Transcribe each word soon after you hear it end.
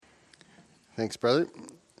Thanks, brother.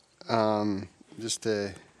 Just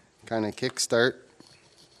to kind of kickstart,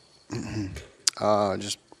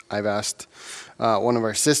 I've asked one of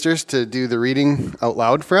our sisters to do the reading out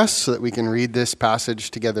loud for us so that we can read this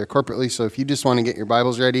passage together corporately. So if you just want to get your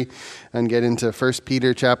Bibles ready and get into 1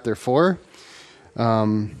 Peter chapter 4,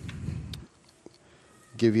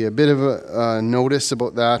 give you a bit of a notice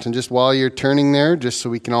about that. And just while you're turning there, just so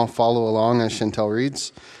we can all follow along as Chantel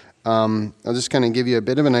reads, I'll just kind of give you a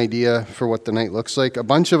bit of an idea for what the night looks like. A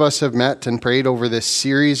bunch of us have met and prayed over this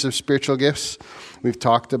series of spiritual gifts. We've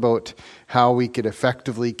talked about how we could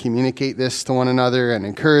effectively communicate this to one another and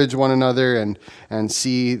encourage one another and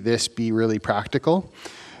see this be really practical.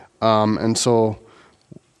 And so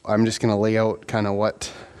I'm just going to lay out kind of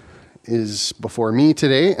what is before me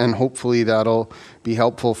today, and hopefully that'll be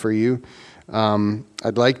helpful for you.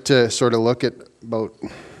 I'd like to sort of look at about,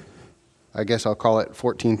 I guess I'll call it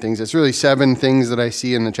 14 things. It's really 7 things that I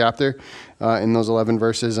see in the chapter, in those 11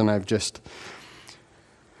 verses, and I've just,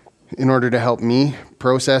 in order to help me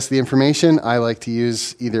process the information, I like to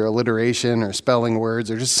use either alliteration or spelling words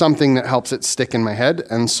or just something that helps it stick in my head.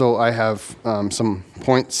 And so I have some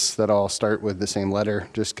points that I'll start with the same letter,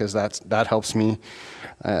 just because that helps me.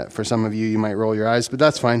 For some of you, you might roll your eyes, but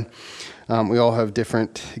that's fine. We all have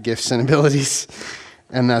different gifts and abilities,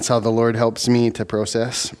 and that's how the Lord helps me to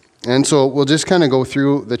process. And so we'll just kind of go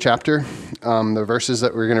through the chapter, the verses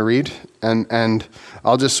that we're going to read, and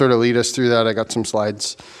I'll just sort of lead us through that. I got some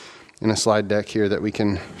slides in a slide deck here that we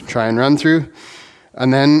can try and run through.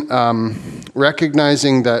 And then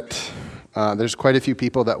recognizing that there's quite a few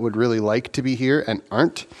people that would really like to be here and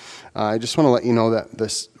aren't, I just want to let you know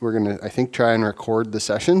that we're going to, I think, try and record the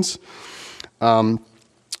sessions.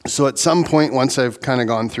 So at some point, once I've kind of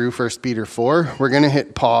gone through 1 Peter 4, we're going to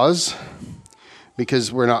hit pause, because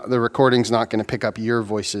the recording's not going to pick up your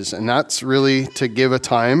voices. And that's really to give a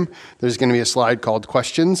time. There's going to be a slide called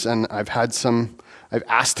questions, and I've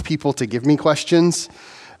asked people to give me questions.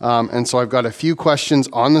 And so I've got a few questions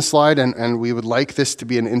on the slide, and we would like this to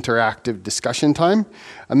be an interactive discussion time.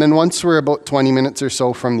 And then once we're about 20 minutes or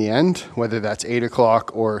so from the end, whether that's 8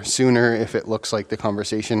 o'clock or sooner if it looks like the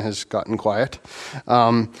conversation has gotten quiet,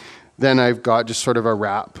 then I've got just sort of a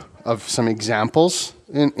wrap of some examples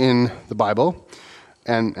in the Bible,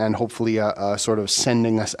 and hopefully a sort of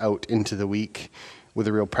sending us out into the week with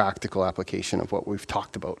a real practical application of what we've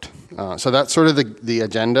talked about. So that's sort of the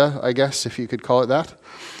agenda, I guess, if you could call it that.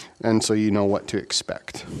 And so you know what to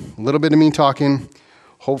expect. A little bit of me talking,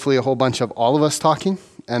 hopefully a whole bunch of all of us talking,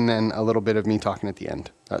 and then a little bit of me talking at the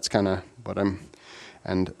end. That's kind of what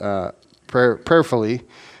and prayerfully,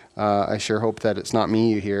 I sure hope that it's not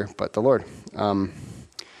me you hear, but the Lord.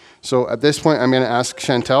 So at this point, I'm going to ask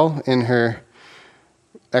Chantel in her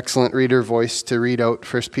excellent reader voice to read out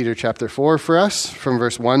 1 Peter chapter 4 for us from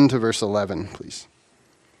verse 1 to verse 11, please.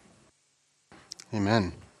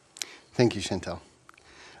 Amen. Thank you, Chantel.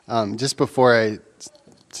 Just before I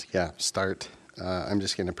start, I'm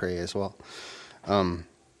just going to pray as well.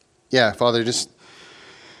 Father, just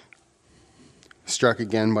struck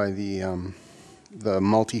again by the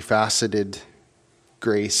multifaceted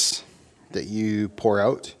grace that you pour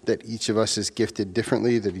out, that each of us is gifted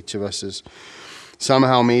differently, that each of us is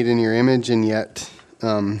somehow made in your image, and yet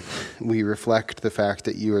we reflect the fact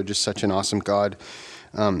that you are just such an awesome God.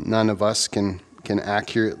 None of us can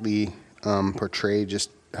accurately portray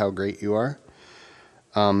just how great you are.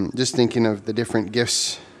 Just thinking of the different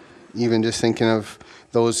gifts, even just thinking of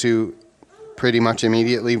those who pretty much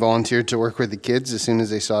immediately volunteered to work with the kids as soon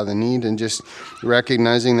as they saw the need, and just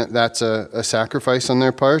recognizing that that's a sacrifice on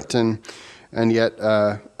their part, and yet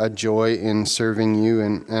a joy in serving you.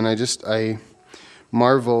 And I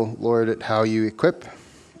marvel, Lord, at how you equip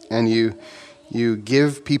and you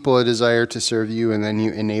give people a desire to serve you, and then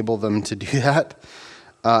you enable them to do that,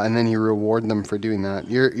 and then you reward them for doing that.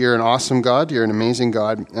 You're an awesome God. You're an amazing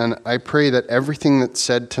God, and I pray that everything that's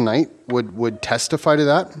said tonight would testify to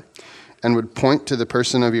that and would point to the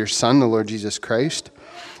person of your Son, the Lord Jesus Christ,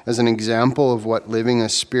 as an example of what living a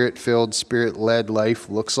Spirit-filled, Spirit-led life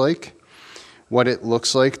looks like, what it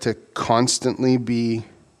looks like to constantly be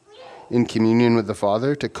in communion with the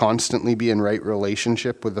Father, to constantly be in right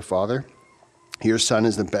relationship with the Father. Your Son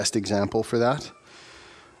is the best example for that.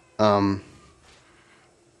 I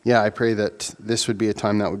pray that this would be a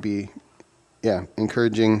time that would be,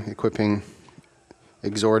 encouraging, equipping,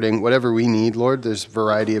 exhorting, whatever we need, Lord. There's a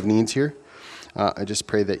variety of needs here. I just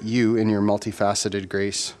pray that you, in your multifaceted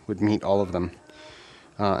grace, would meet all of them.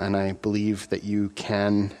 And I believe that you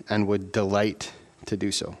can and would delight to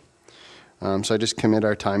do so. So I just commit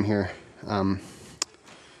our time here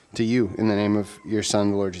to you in the name of your Son,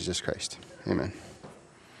 the Lord Jesus Christ. Amen.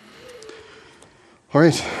 All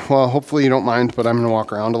right, well, hopefully you don't mind, but I'm going to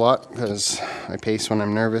walk around a lot because I pace when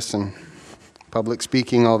I'm nervous and public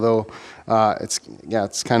speaking, although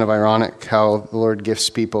it's kind of ironic how the Lord gifts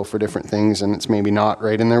people for different things, and it's maybe not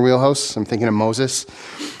right in their wheelhouse. I'm thinking of Moses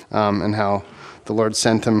and how the Lord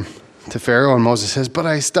sent him to Pharaoh, and Moses says, "But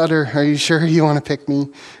I stutter. Are you sure you want to pick me?"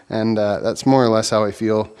 And that's more or less how I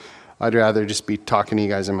feel. I'd rather just be talking to you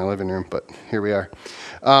guys in my living room, but here we are.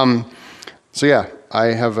 So yeah, I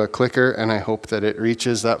have a clicker, and I hope that it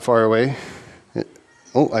reaches that far away.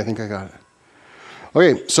 I think I got it.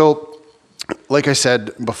 Okay, so like I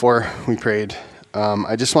said before we prayed,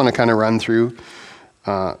 I just want to kind of run through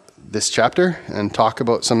this chapter and talk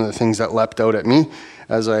about some of the things that leapt out at me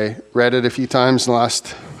as I read it a few times in the last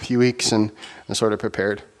few weeks and sort of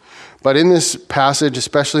prepared. But in this passage,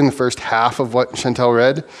 especially in the first half of what Chantel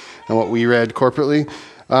read and what we read corporately,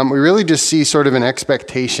 we really just see sort of an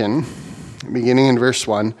expectation, beginning in verse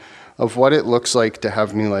 1, of what it looks like to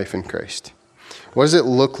have new life in Christ. What does it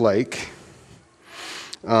look like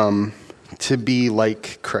to be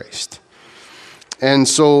like Christ? And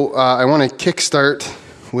so I want to kickstart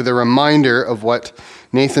with a reminder of what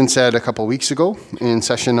Nathan said a couple weeks ago in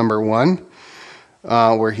session number 1,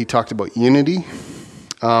 where he talked about unity.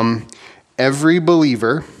 Every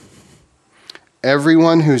believer,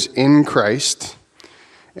 everyone who's in Christ,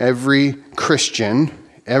 every Christian,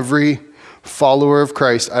 every follower of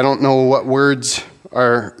Christ, I don't know what words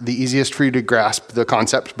are the easiest for you to grasp the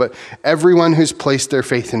concept, but everyone who's placed their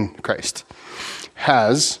faith in Christ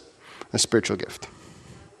has a spiritual gift.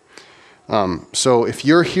 So if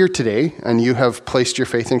you're here today and you have placed your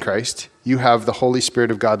faith in Christ, you have the Holy Spirit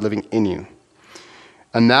of God living in you.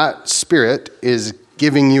 And that Spirit is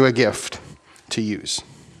giving you a gift to use.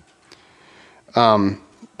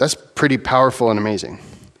 That's pretty powerful and amazing.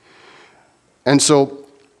 And so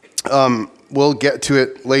we'll get to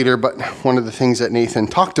it later, but one of the things that Nathan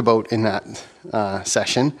talked about in that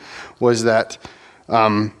session was that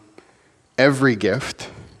every gift,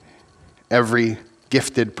 every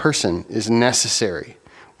gifted person is necessary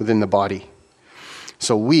within the body.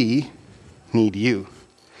 So we need you.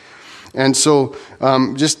 And so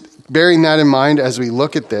just bearing that in mind as we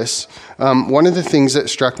look at this, one of the things that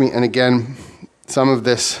struck me, and again, some of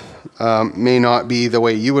this may not be the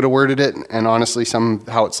way you would have worded it, and honestly,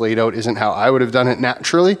 how it's laid out isn't how I would have done it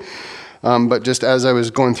naturally. But just as I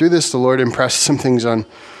was going through this, the Lord impressed some things on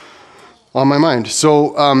my mind.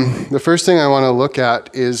 So the first thing I want to look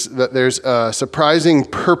at is that there's a surprising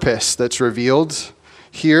purpose that's revealed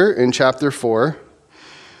here in chapter 4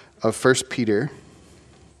 of 1 Peter.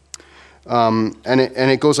 And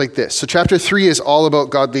it goes like this. So chapter 3 is all about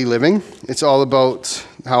godly living. It's all about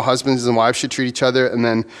how husbands and wives should treat each other, and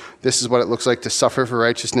then this is what it looks like to suffer for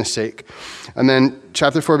righteousness' sake. And then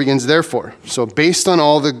chapter 4 begins, therefore. So based on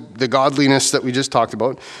all the godliness that we just talked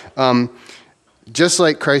about, just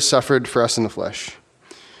like Christ suffered for us in the flesh,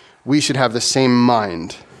 we should have the same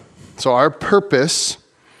mind. So our purpose,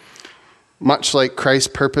 much like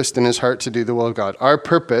Christ purposed in his heart to do the will of God, our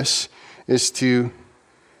purpose is to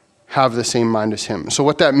have the same mind as him. So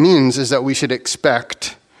what that means is that we should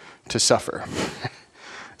expect to suffer.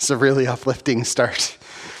 It's a really uplifting start.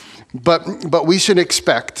 But we should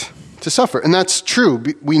expect to suffer. And that's true.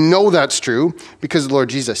 We know that's true because the Lord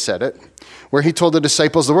Jesus said it, where he told the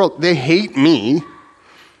disciples of the world, they hate me,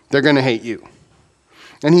 they're going to hate you.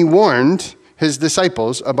 And he warned his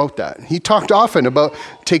disciples about that. He talked often about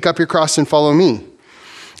take up your cross and follow me.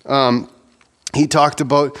 He talked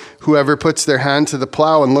about whoever puts their hand to the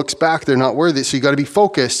plow and looks back, they're not worthy. So you got to be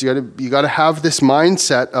focused. You got to have this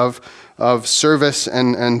mindset of service,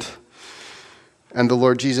 and the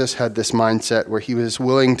Lord Jesus had this mindset where he was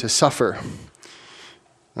willing to suffer.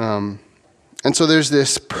 And so there's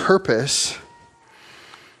this purpose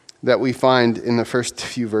that we find in the first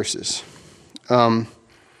few verses.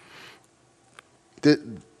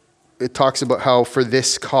 It talks about how for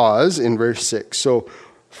this cause in verse 6. So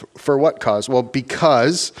for what cause? Well,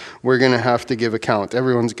 because we're going to have to give account.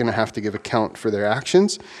 Everyone's going to have to give account for their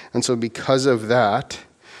actions. And so because of that,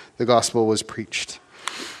 the gospel was preached.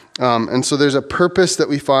 And so there's a purpose that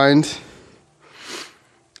we find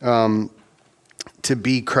to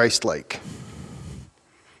be Christ-like.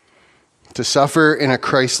 To suffer in a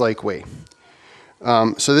Christ-like way.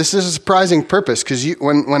 So this is a surprising purpose because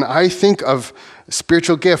when I think of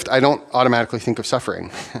spiritual gift, I don't automatically think of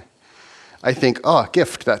suffering. I think, oh,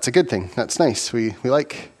 gift, that's a good thing. That's nice. We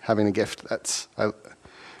like having a gift.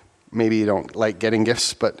 Maybe you don't like getting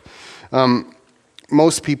gifts, but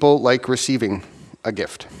most people like receiving a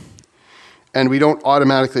gift. And we don't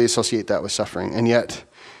automatically associate that with suffering. And yet,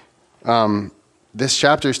 this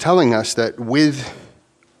chapter is telling us that with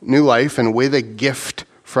new life and with a gift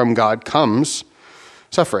from God comes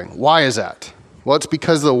suffering. Why is that? Well, it's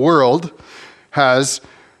because the world has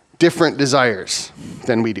different desires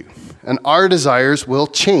than we do. And our desires will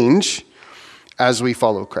change as we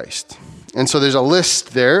follow Christ. And so there's a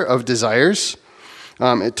list there of desires.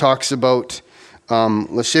 It talks about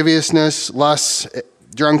lasciviousness, lusts,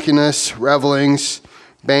 drunkenness, revelings,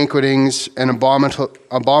 banquetings, and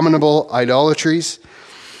abominable idolatries.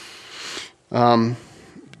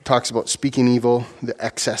 Talks about speaking evil, the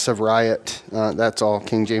excess of riot. That's all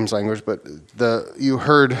King James language, but you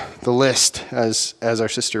heard the list as our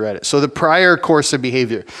sister read it. So the prior course of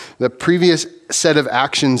behavior, the previous set of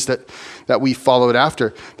actions that we followed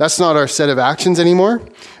after, that's not our set of actions anymore.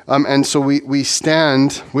 And so we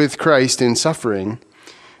stand with Christ in suffering,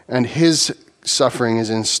 and his suffering is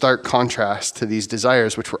in stark contrast to these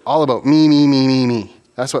desires, which were all about me, me, me, me, me.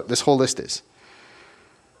 That's what this whole list is.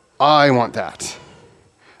 I want that.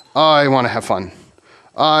 I want to have fun.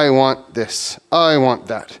 I want this. I want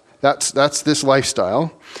that. That's this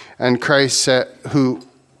lifestyle. And Christ, who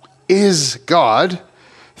is God,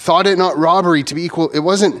 thought it not robbery to be equal.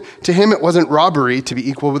 To him, it wasn't robbery to be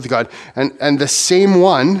equal with God. And the same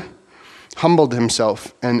one humbled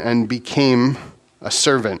himself and became a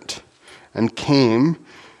servant and came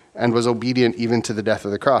and was obedient even to the death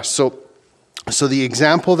of the cross. So the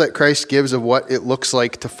example that Christ gives of what it looks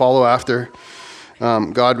like to follow after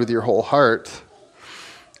God with your whole heart,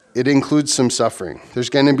 it includes some suffering.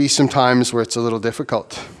 There's going to be some times where it's a little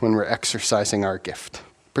difficult when we're exercising our gift,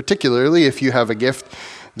 particularly if you have a gift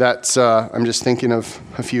that's, I'm just thinking of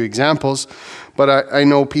a few examples, but I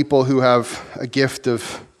know people who have a gift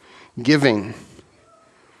of giving.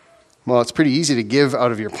 Well, it's pretty easy to give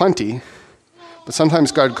out of your plenty, but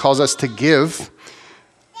sometimes God calls us to give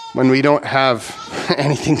when we don't have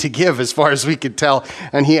anything to give as far as we could tell.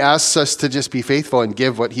 And he asks us to just be faithful and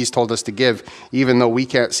give what he's told us to give, even though we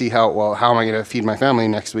can't see how am I going to feed my family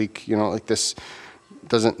next week? This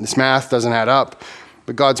math doesn't add up.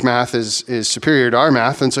 But God's math is superior to our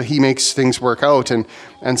math, and so he makes things work out. And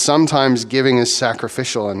sometimes giving is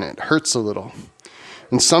sacrificial, and it hurts a little.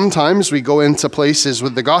 And sometimes we go into places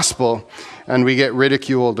with the gospel, and we get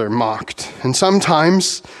ridiculed or mocked. And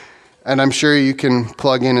sometimes, and I'm sure you can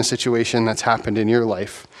plug in a situation that's happened in your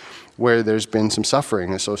life where there's been some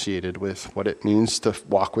suffering associated with what it means to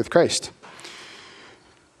walk with Christ.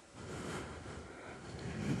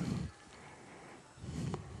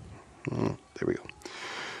 There we go.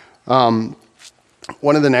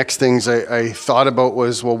 One of the next things I thought about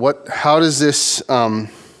was, how does this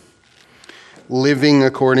living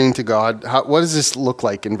according to God, what does this look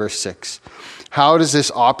like in verse 6? How does this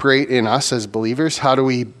operate in us as believers? How do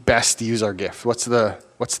we best use our gift? What's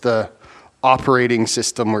the operating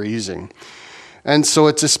system we're using? And so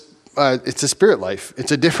it's a spirit life.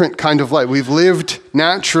 It's a different kind of life. We've lived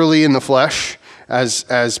naturally in the flesh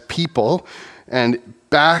as people, and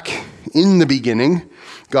back in the beginning,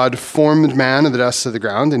 God formed man of the dust of the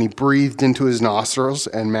ground, and he breathed into his nostrils,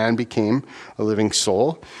 and man became a living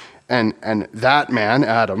soul. And that man,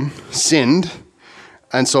 Adam, sinned.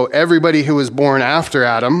 And so everybody who was born after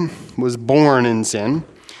Adam was born in sin.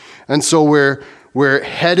 And so we're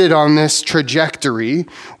headed on this trajectory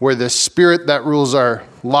where the spirit that rules our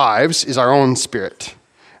lives is our own spirit.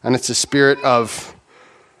 And it's a spirit of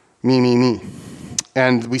me, me, me.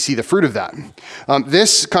 And we see the fruit of that.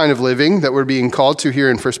 This kind of living that we're being called to here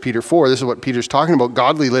in 1 Peter 4, this is what Peter's talking about.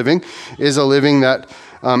 Godly living is a living that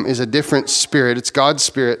is a different spirit. It's God's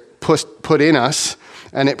spirit put in us,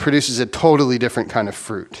 and it produces a totally different kind of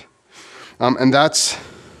fruit. And that's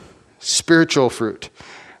spiritual fruit.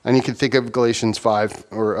 And you can think of Galatians 5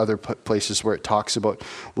 or other places where it talks about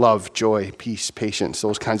love, joy, peace, patience,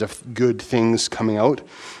 those kinds of good things coming out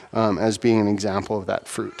as being an example of that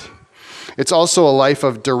fruit. It's also a life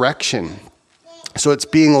of direction. So it's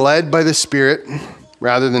being led by the Spirit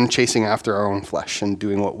rather than chasing after our own flesh and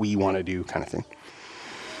doing what we want to do kind of thing.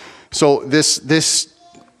 So this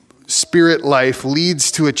spirit life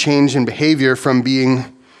leads to a change in behavior from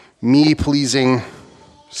being me-pleasing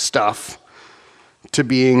stuff to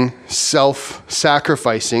being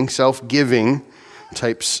self-sacrificing, self-giving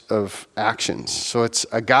types of actions. So it's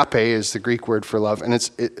agape is the Greek word for love, and it's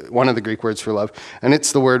one of the Greek words for love, and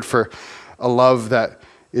it's the word for a love that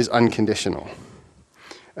is unconditional.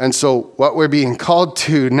 And so what we're being called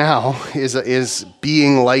to now is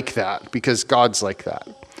being like that, because God's like that.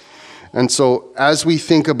 And so as we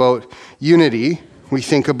think about unity, we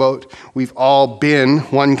think about we've all been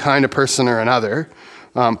one kind of person or another.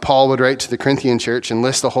 Paul would write to the Corinthian church and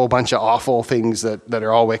list a whole bunch of awful things that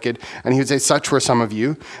are all wicked. And he would say, such were some of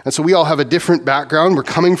you. And so we all have a different background. We're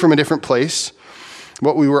coming from a different place.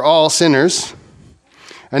 But we were all sinners,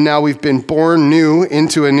 and now we've been born new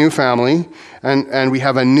into a new family, and we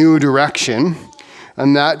have a new direction,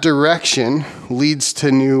 and that direction leads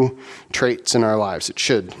to new traits in our lives. It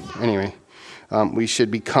should, anyway. We should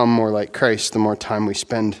become more like Christ the more time we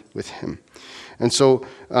spend with him. And so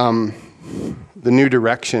the new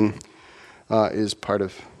direction is part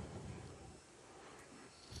of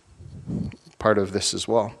this as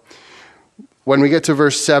well. When we get to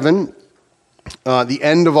verse 7, the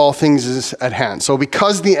end of all things is at hand. So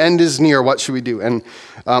because the end is near, what should we do? And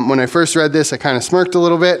when I first read this, I kind of smirked a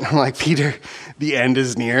little bit. I'm like, Peter, the end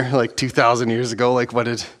is near, like 2,000 years ago. Like, what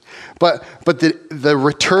did... But the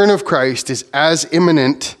return of Christ is as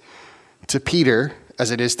imminent to Peter as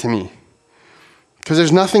it is to me. Because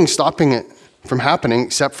there's nothing stopping it from happening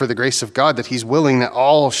except for the grace of God, that he's willing that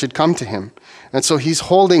all should come to him. And so he's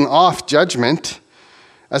holding off judgment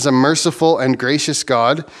as a merciful and gracious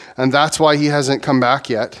God, and that's why he hasn't come back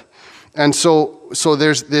yet. And so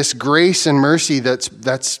there's this grace and mercy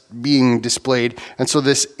that's being displayed, and so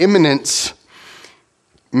this imminence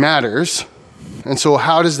matters. And so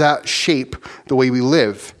how does that shape the way we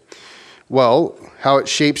live? Well, how it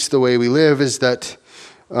shapes the way we live is that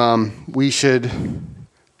we should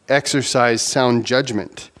exercise sound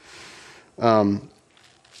judgment. I'll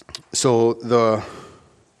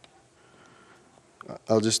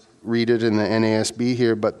just read it in the NASB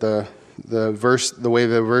here, but the way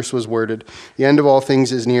the verse was worded, the end of all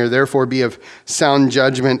things is near, therefore be of sound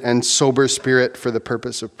judgment and sober spirit for the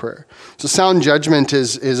purpose of prayer. So sound judgment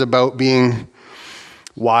is about being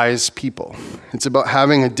wise people. It's about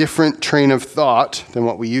having a different train of thought than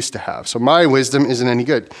what we used to have. So my wisdom isn't any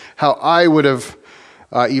good. How I would have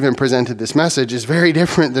even presented this message is very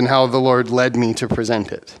different than how the Lord led me to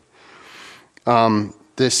present it.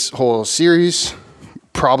 This whole series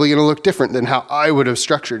probably going to look different than how I would have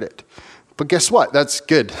structured it. But guess what? That's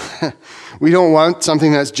good. We don't want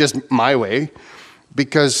something that's just my way,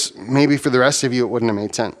 because maybe for the rest of you it wouldn't have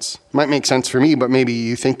made sense. It might make sense for me, but maybe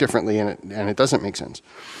you think differently and it doesn't make sense.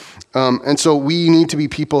 And so we need to be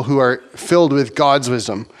people who are filled with God's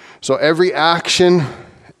wisdom. So every action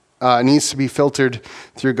needs to be filtered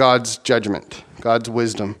through God's judgment, God's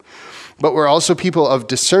wisdom. But we're also people of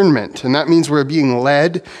discernment, and that means we're being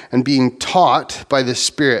led and being taught by the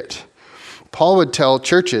Spirit. Paul would tell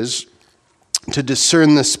churches to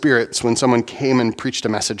discern the spirits when someone came and preached a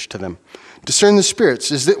message to them. Discern the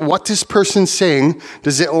spirits. Is that what this person's saying,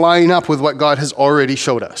 does it line up with what God has already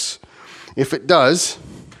showed us? If it does,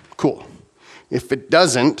 cool. If it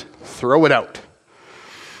doesn't, throw it out.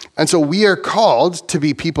 And so we are called to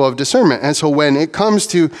be people of discernment. And so when it comes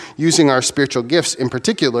to using our spiritual gifts in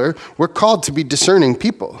particular, we're called to be discerning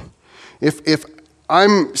people. If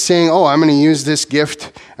I'm saying, I'm going to use this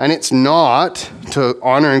gift, and it's not to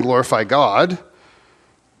honor and glorify God,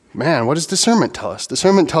 man, what does discernment tell us?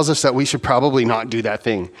 Discernment tells us that we should probably not do that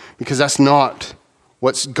thing, because that's not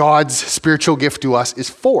what God's spiritual gift to us is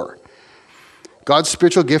for. God's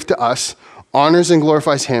spiritual gift to us honors and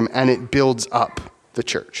glorifies him, and it builds up the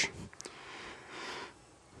church.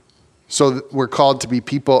 So we're called to be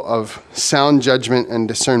people of sound judgment and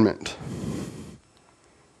discernment.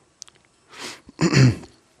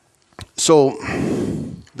 So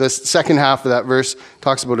the second half of that verse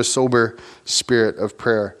talks about a sober spirit of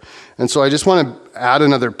prayer. And so I just want to add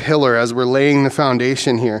another pillar as we're laying the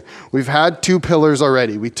foundation here. We've had 2 pillars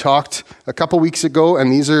already. We talked a couple weeks ago, and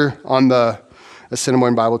these are on the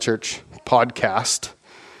Assiniboine Bible Church podcast.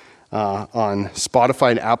 On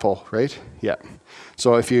Spotify and Apple, right? Yeah.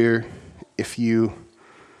 So if you're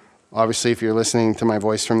listening to my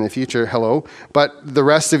voice from the future, hello. But the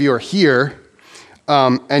rest of you are here,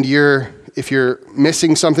 and if you're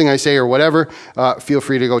missing something I say or whatever, feel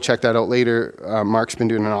free to go check that out later. Mark's been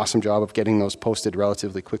doing an awesome job of getting those posted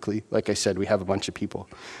relatively quickly. Like I said, we have a bunch of people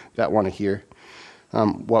that want to hear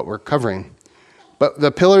what we're covering. But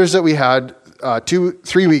the pillars that we had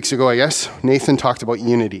 3 weeks ago, I guess, Nathan talked about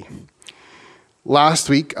unity. Last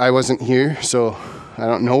week, I wasn't here, so I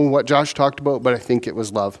don't know what Josh talked about, but I think it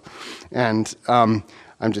was love. And I'm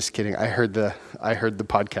just kidding. I heard the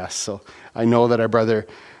podcast, so I know that our brother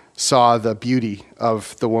saw the beauty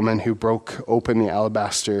of the woman who broke open the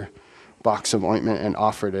alabaster box of ointment and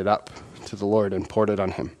offered it up to the Lord and poured it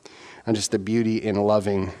on him. And just the beauty in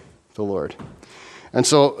loving the Lord. And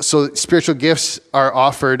so spiritual gifts are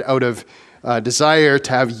offered out of desire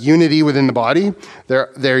to have unity within the body.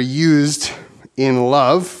 They're used in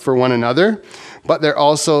love for one another, but they're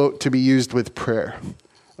also to be used with prayer,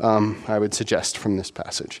 I would suggest from this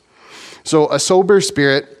passage. So a sober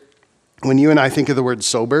spirit, when you and I think of the word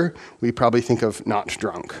sober, we probably think of not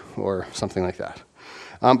drunk or something like that.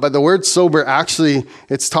 But the word sober, actually,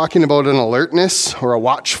 it's talking about an alertness or a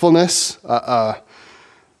watchfulness.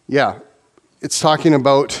 It's talking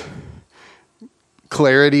about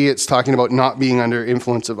clarity. It's talking about not being under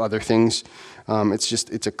influence of other things.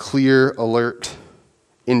 It's a clear, alert,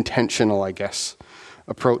 intentional, I guess,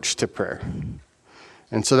 approach to prayer.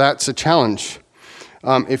 And so that's a challenge.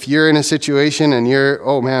 If you're in a situation and you're,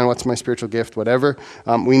 oh man, what's my spiritual gift, whatever,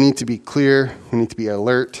 we need to be clear, we need to be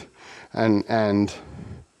alert, and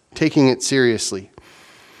taking it seriously.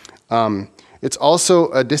 It's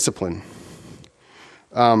also a discipline.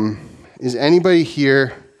 Is anybody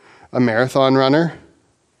here a marathon runner?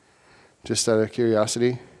 Just out of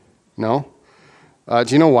curiosity? No? Do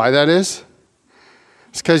you know why that is?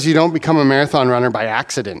 It's because you don't become a marathon runner by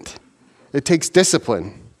accident. It takes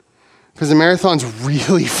discipline. Because the marathon's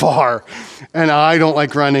really far, and I don't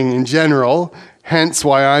like running in general, hence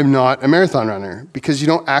why I'm not a marathon runner, because you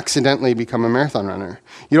don't accidentally become a marathon runner.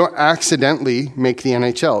 You don't accidentally make the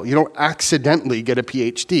NHL. You don't accidentally get a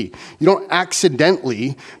PhD. You don't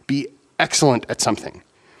accidentally be excellent at something.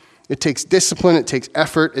 It takes discipline, it takes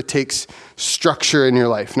effort, it takes structure in your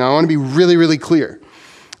life. Now, I want to be really, really clear.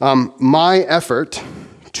 My effort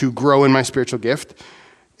to grow in my spiritual gift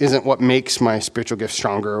isn't what makes my spiritual gift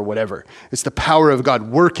stronger or whatever. It's the power of God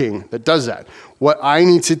working that does that. What I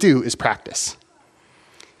need to do is practice.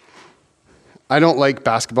 I don't like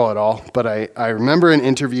basketball at all, but I remember an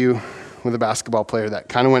interview with a basketball player that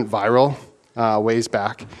kind of went viral ways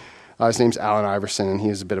back. His name's Allen Iverson, and he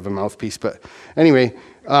was a bit of a mouthpiece. But anyway,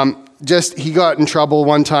 he got in trouble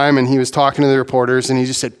one time, and he was talking to the reporters, and he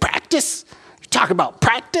just said, "Practice? You're talking about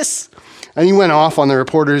practice?" And he went off on the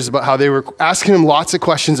reporters about how they were asking him lots of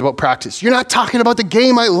questions about practice. "You're not talking about the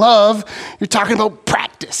game I love. You're talking about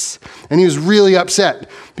practice." And he was really upset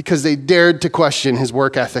because they dared to question his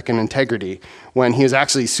work ethic and integrity when he was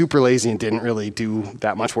actually super lazy and didn't really do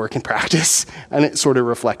that much work in practice. And it sort of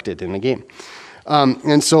reflected in the game.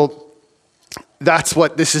 And so that's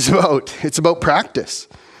what this is about. It's about practice.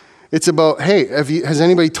 It's about, hey, has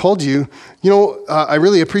anybody told you, I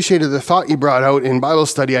really appreciated the thought you brought out in Bible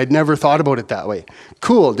study. I'd never thought about it that way.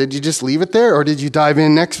 Cool. Did you just leave it there, or did you dive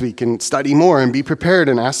in next week and study more and be prepared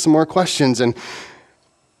and ask some more questions? And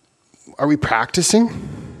are we practicing?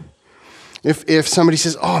 If somebody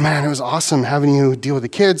says, "Oh man, it was awesome having you deal with the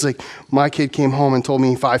kids. Like my kid came home and told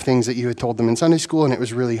me 5 things that you had told them in Sunday school, and it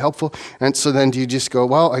was really helpful." And so then do you just go,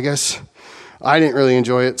 "Well, I guess I didn't really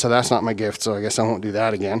enjoy it, so that's not my gift, so I guess I won't do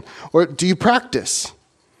that again"? Or do you practice?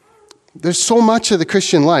 There's so much of the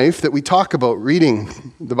Christian life that we talk about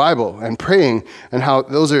reading the Bible and praying and how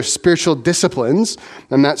those are spiritual disciplines,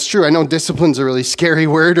 and that's true. I know discipline's a really scary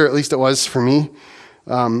word, or at least it was for me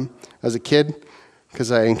as a kid,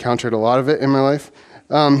 because I encountered a lot of it in my life.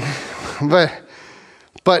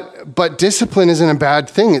 But discipline isn't a bad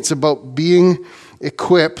thing. It's about being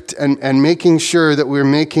equipped and making sure that we're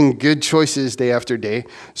making good choices day after day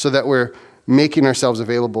so that we're making ourselves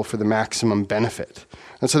available for the maximum benefit.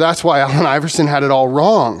 And so that's why Allen Iverson had it all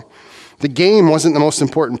wrong. The game wasn't the most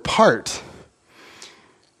important part.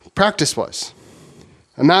 Practice was.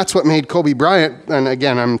 And that's what made Kobe Bryant, and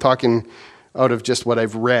again, I'm talking out of just what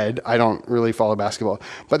I've read. I don't really follow basketball.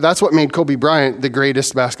 But that's what made Kobe Bryant the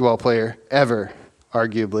greatest basketball player ever,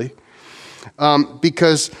 arguably.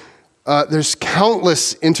 Because there's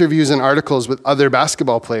countless interviews and articles with other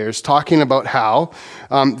basketball players talking about how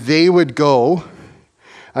they would go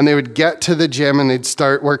and they would get to the gym and they'd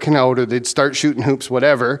start working out or they'd start shooting hoops,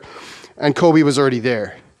 whatever, and Kobe was already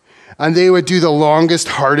there. And they would do the longest,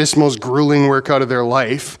 hardest, most grueling workout of their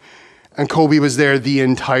life, and Kobe was there the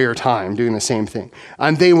entire time doing the same thing.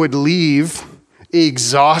 And they would leave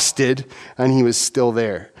exhausted, and he was still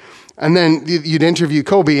there. And then you'd interview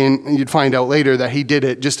Kobe, and you'd find out later that he did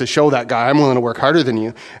it just to show that guy, I'm willing to work harder than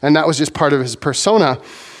you. And that was just part of his persona.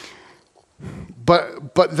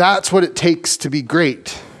 But that's what it takes to be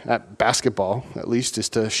great at basketball, at least, is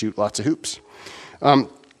to shoot lots of hoops.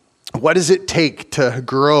 What does it take to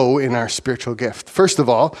grow in our spiritual gift? First of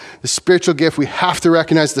all, the spiritual gift, we have to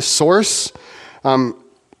recognize the source.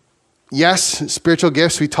 Yes, spiritual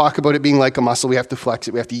gifts, we talk about it being like a muscle. We have to flex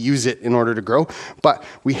it. We have to use it in order to grow. But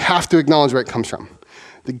we have to acknowledge where it comes from.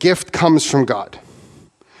 The gift comes from God.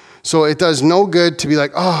 So it does no good to be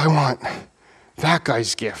like, oh, I want that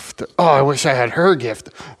guy's gift. Oh, I wish I had her gift.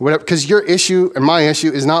 Whatever. Because your issue and my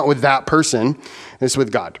issue is not with that person. It's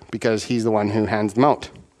with God, because he's the one who hands them out.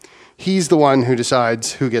 He's the one who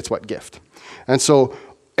decides who gets what gift. And so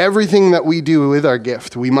everything that we do with our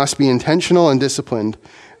gift, we must be intentional and disciplined.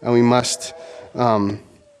 And we must,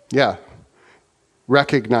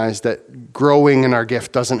 recognize that growing in our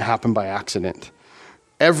gift doesn't happen by accident.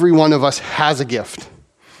 Every one of us has a gift.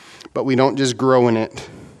 but we don't just grow in it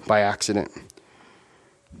by accident.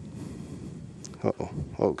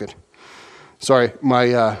 Oh, good. Sorry,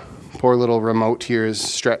 my poor little remote here is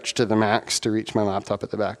stretched to the max to reach my laptop at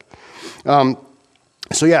the back.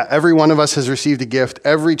 So yeah, every one of us has received a gift.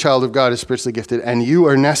 Every child of God is spiritually gifted, and you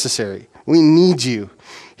are necessary. We need you.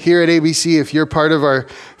 Here at ABC, if you're part of our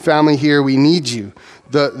family here, we need you.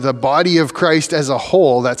 The body of Christ as a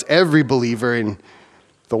whole, that's every believer in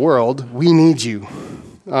the world, we need you.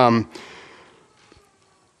 What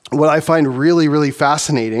I find really, really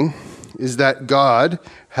fascinating is that God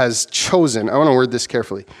has chosen, I want to word this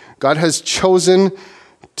carefully, God has chosen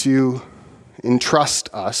to entrust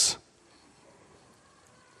us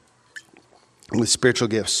with spiritual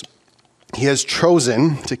gifts. He has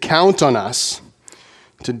chosen to count on us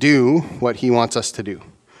to do what he wants us to do.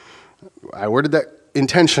 I worded that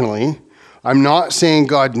intentionally. I'm not saying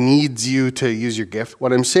God needs you to use your gift.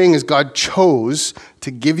 What I'm saying is God chose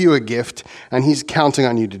to give you a gift, and he's counting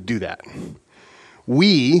on you to do that.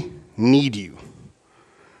 We need you.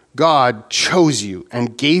 God chose you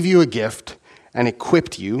and gave you a gift and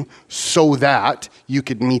equipped you so that you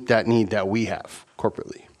could meet that need that we have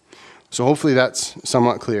corporately. So hopefully that's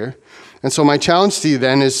somewhat clear. And so my challenge to you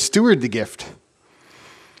then is steward the gift.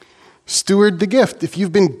 Steward the gift. If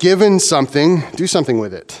you've been given something, do something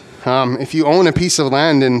with it. If you own a piece of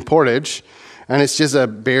land in Portage and it's just a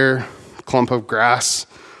bare clump of grass,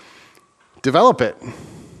 develop it.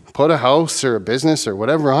 Put a house or a business or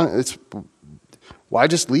whatever on it. Why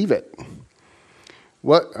just leave it?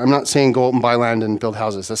 I'm not saying go out and buy land and build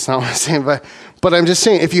houses. That's not what I'm saying. But I'm just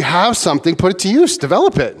saying if you have something, put it to use.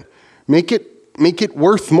 Develop it. Make it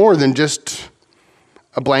worth more than just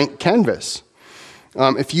a blank canvas.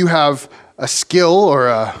 If you have a skill or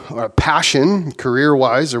a passion,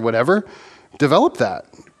 career-wise or whatever, develop that.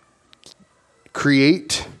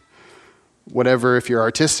 Create whatever, if you're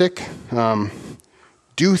artistic,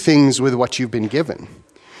 do things with what you've been given.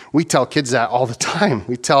 We tell kids that all the time.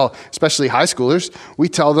 We tell, especially high schoolers, we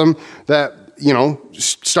tell them that,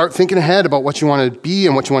 start thinking ahead about what you want to be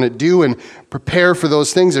and what you want to do and prepare for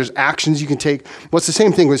those things. There's actions you can take. Well, it's the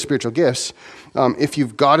same thing with spiritual gifts. If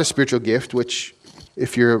you've got a spiritual gift, which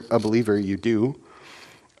if you're a believer, you do,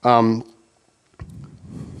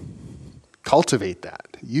 cultivate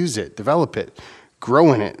that. Use it. Develop it.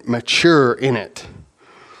 Grow in it. Mature in it.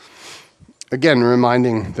 Again,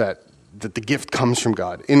 reminding that the gift comes from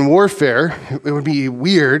God. In warfare, it would be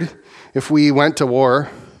weird if we went to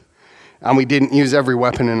war and we didn't use every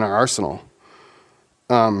weapon in our arsenal,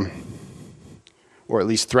 or at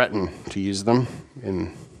least threaten to use them.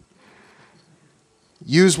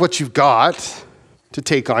 Use what you've got to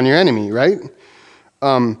take on your enemy, right?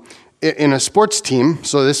 In a sports team,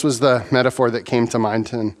 so this was the metaphor that came to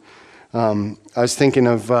mind, and I was thinking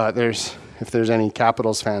of if there's any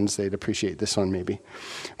Capitals fans, they'd appreciate this one maybe.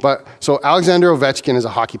 But so Alexander Ovechkin is a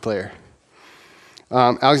hockey player.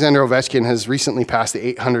 Alexander Ovechkin has recently passed the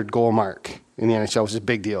 800 goal mark in the NHL, which is a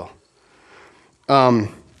big deal.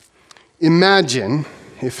 Imagine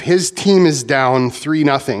if his team is down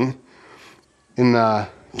 3-0 in the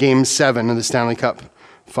Game 7 of the Stanley Cup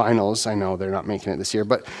Finals. I know they're not making it this year,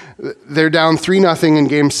 but they're down 3-0 in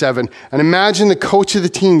Game 7. And imagine the coach of the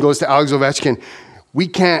team goes to Alex Ovechkin. We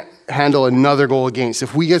can't handle another goal against.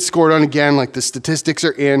 If we get scored on again, like the statistics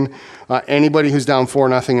are in, anybody who's down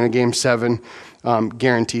 4-0 in a Game 7,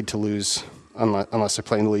 guaranteed to lose unless they're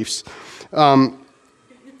playing the Leafs.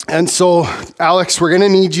 And so, Alex, we're going to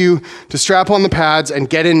need you to strap on the pads and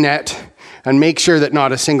get in net and make sure that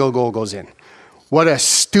not a single goal goes in. What a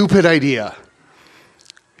stupid idea.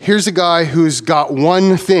 Here's a guy who's got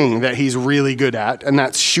one thing that he's really good at, and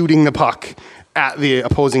that's shooting the puck at the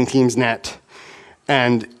opposing team's net.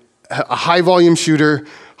 And a high-volume shooter,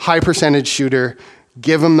 high-percentage shooter,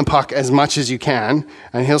 give him the puck as much as you can,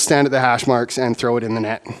 and he'll stand at the hash marks and throw it in the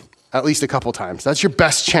net at least a couple times. That's your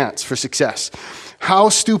best chance for success. How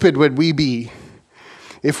stupid would we be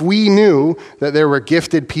if we knew that there were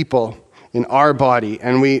gifted people in our body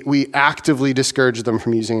and we actively discouraged them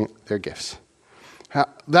from using their gifts?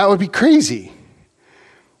 That would be crazy.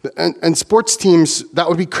 And sports teams, that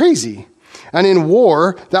would be crazy. And in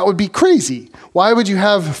war, that would be crazy. Why would you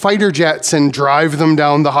have fighter jets and drive them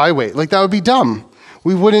down the highway? Like, that would be dumb.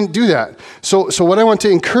 We wouldn't do that. So what I want to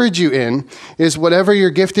encourage you in is whatever your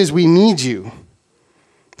gift is, we need you.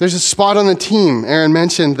 There's a spot on the team. Aaron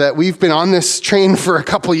mentioned that we've been on this train for a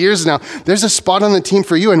couple years now. There's a spot on the team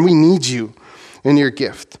for you, and we need you in your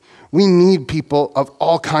gift. We need people of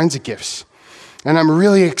all kinds of gifts. And I'm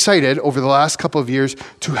really excited over the last couple of years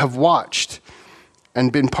to have watched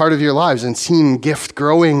and been part of your lives and seen gift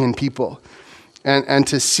growing in people. And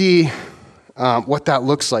to see what that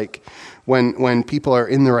looks like when people are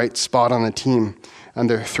in the right spot on the team and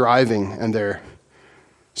they're thriving and they're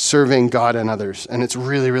serving God and others. And it's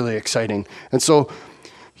really, really exciting. And so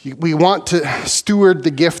we want to steward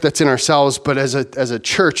the gift that's in ourselves, but as a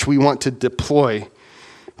church, we want to deploy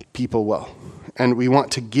people well. And we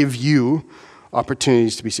want to give you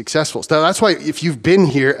opportunities to be successful. So that's why if you've been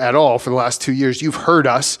here at all for the last 2 years, you've heard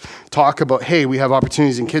us talk about, hey, we have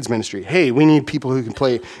opportunities in kids ministry. Hey, we need people who can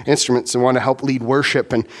play instruments and want to help lead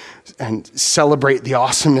worship and celebrate the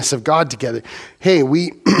awesomeness of God together. Hey,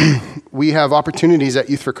 we have opportunities at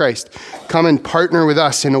Youth for Christ. Come and partner with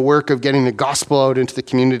us in a work of getting the gospel out into the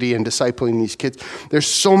community and discipling these kids. There's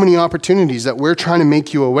so many opportunities that we're trying to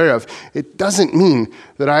make you aware of. It doesn't mean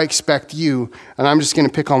that I expect you, and I'm just going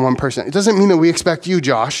to pick on one person. It doesn't mean that we expect you,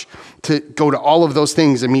 Josh, to go to all of those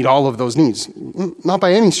things and meet all of those needs. Not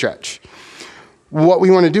by any stretch. What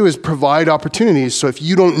we want to do is provide opportunities so if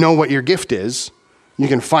you don't know what your gift is, you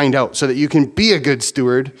can find out so that you can be a good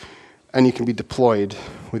steward and you can be deployed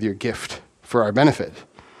with your gift for our benefit.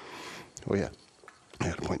 Oh yeah, I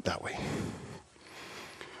got to point that way.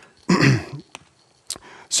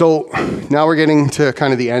 So now we're getting to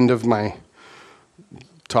kind of the end of my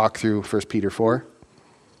talk through 1 Peter 4.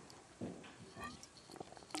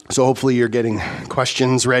 So hopefully you're getting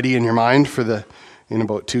questions ready in your mind in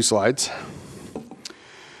about 2 slides.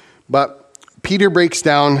 But Peter breaks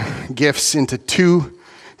down gifts into 2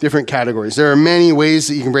 different categories. There are many ways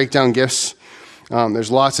that you can break down gifts.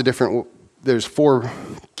 There's 4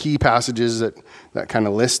 key passages that kind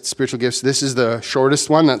of list spiritual gifts. This is the shortest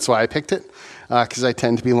one. That's why I picked it, because I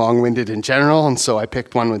tend to be long-winded in general, and so I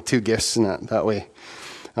picked one with 2 gifts in that way,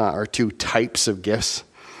 or 2 types of gifts.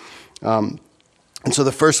 And so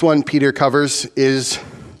the first one Peter covers is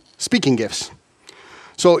speaking gifts.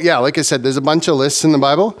 So yeah, like I said, there's a bunch of lists in the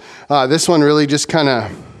Bible. This one really just kind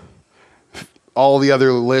of, all the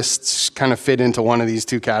other lists kind of fit into one of these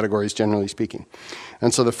 2 categories, generally speaking.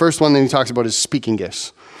 And so the first one that he talks about is speaking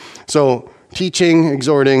gifts. So teaching,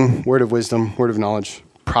 exhorting, word of wisdom, word of knowledge,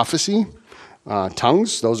 prophecy,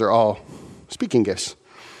 tongues, those are all speaking gifts.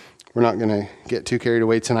 We're not going to get too carried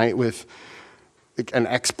away tonight with an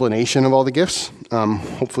explanation of all the gifts.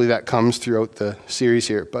 Hopefully that comes throughout the series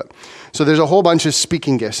here. But so there's a whole bunch of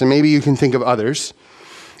speaking gifts, and maybe you can think of others.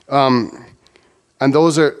 And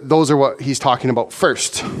those are what he's talking about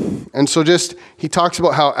first. And so he talks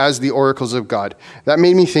about how as the oracles of God. That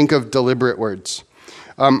made me think of deliberate words.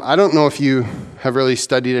 I don't know if you have really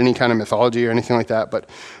studied any kind of mythology or anything like that, but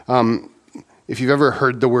if you've ever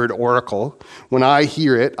heard the word oracle, when I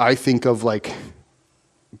hear it, I think of like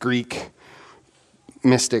Greek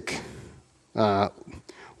mystic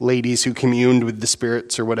ladies who communed with the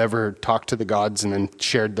spirits or whatever, talked to the gods, and then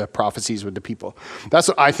shared the prophecies with the people. That's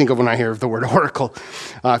what I think of when I hear of the word oracle.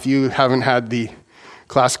 If you haven't had the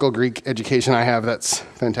classical Greek education I have, that's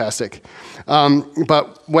fantastic.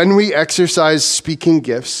 But when we exercise speaking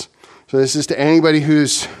gifts, so this is to anybody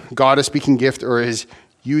who's got a speaking gift or is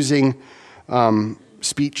using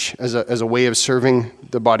speech as a way of serving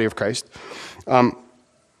the body of Christ,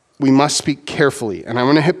 we must speak carefully. And I'm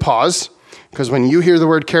going to hit pause, because when you hear the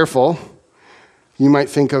word careful, you might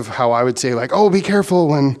think of how I would say, like, oh, be careful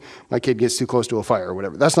when my kid gets too close to a fire or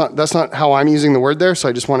whatever. That's not how I'm using the word there, so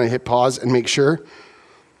I just want to hit pause and make sure.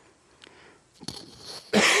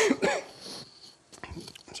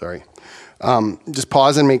 Sorry. Just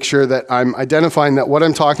pause and make sure that I'm identifying that what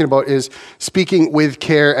I'm talking about is speaking with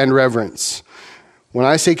care and reverence. When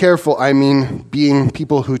I say careful, I mean being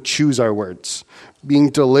people who choose our words, being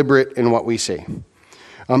deliberate in what we say.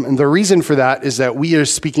 And the reason for that is that we are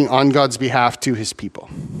speaking on God's behalf to his people.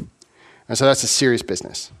 And so that's a serious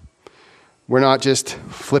business. We're not just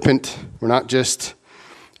flippant. We're not just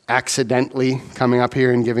accidentally coming up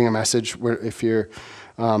here and giving a message. If you're,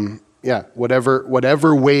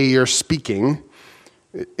 whatever way you're speaking,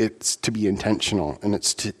 it's to be intentional. And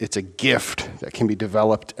it's a gift that can be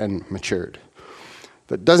developed and matured.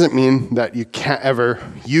 That doesn't mean that you can't ever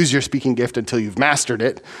use your speaking gift until you've mastered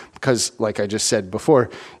it, because like I just said before,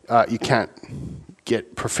 you can't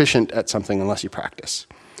get proficient at something unless you practice.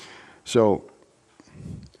 So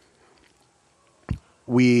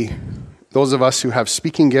those of us who have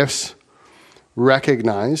speaking gifts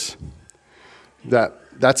recognize that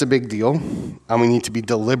that's a big deal, and we need to be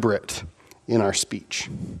deliberate in our speech.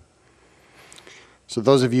 So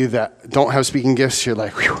those of you that don't have speaking gifts, you're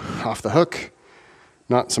like, whew, off the hook.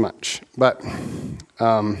 Not so much, but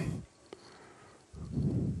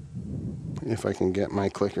if I can get my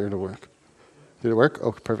clicker to work. Did it work?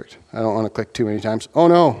 Oh, perfect. I don't want to click too many times. Oh,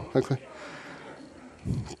 no.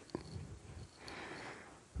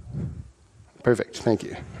 Perfect. Thank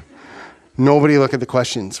you. Nobody look at the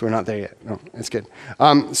questions. We're not there yet. No, it's good.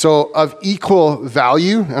 So of equal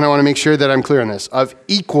value, and I want to make sure that I'm clear on this, of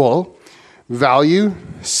equal value,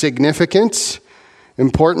 significance,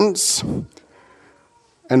 importance,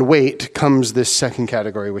 and weight comes this second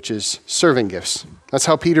category, which is serving gifts. That's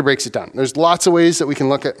how Peter breaks it down. There's lots of ways that we can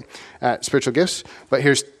look at spiritual gifts, but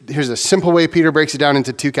here's a simple way Peter breaks it down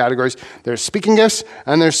into two categories. There's speaking gifts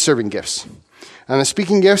and there's serving gifts. And the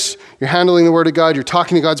speaking gifts, you're handling the word of God, you're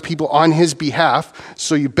talking to God's people on his behalf,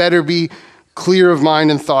 so you better be clear of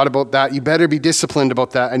mind and thought about that. You better be disciplined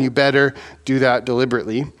about that, and you better do that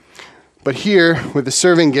deliberately. But here, with the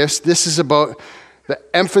serving gifts, this is about, the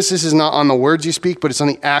emphasis is not on the words you speak, but it's on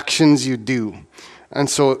the actions you do. And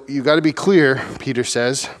so you got to be clear, Peter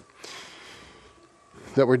says,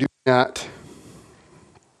 that we're doing that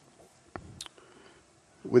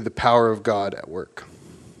with the power of God at work.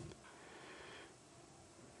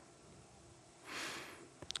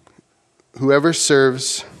 Whoever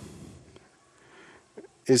serves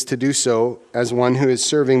is to do so as one who is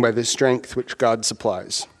serving by the strength which God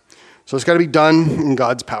supplies. So it's got to be done in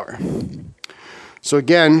God's power. So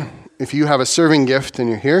again, if you have a serving gift and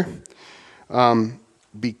you're here,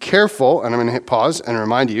 be careful, and I'm going to hit pause and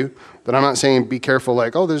remind you that I'm not saying be careful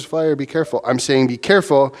like, oh, there's fire, be careful. I'm saying be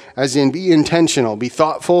careful as in be intentional, be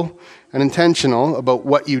thoughtful and intentional about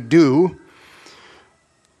what you do.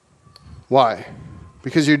 Why?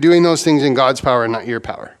 Because you're doing those things in God's power and not your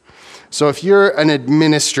power. So if you're an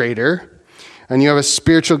administrator and you have a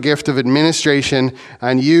spiritual gift of administration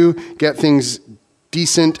and you get things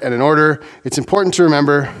decent and in order, it's important to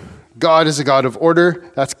remember God is a God of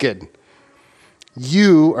order. That's good.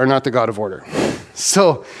 You are not the God of order.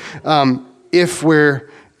 So if we're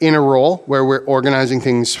in a role where we're organizing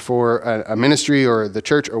things for a ministry or the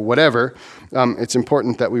church or whatever, it's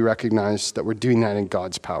important that we recognize that we're doing that in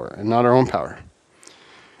God's power and not our own power.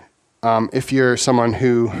 If you're someone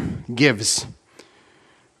who gives,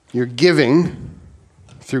 you're giving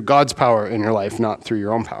through God's power in your life, not through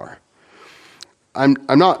your own power. I'm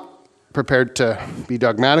not prepared to be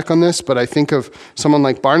dogmatic on this, but I think of someone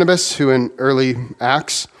like Barnabas, who in early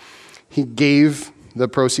Acts, he gave the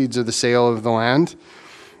proceeds of the sale of the land.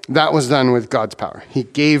 That was done with God's power. He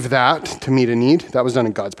gave that to meet a need. That was done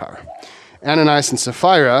in God's power. Ananias and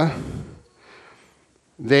Sapphira,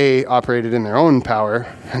 they operated in their own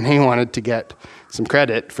power, and they wanted to get some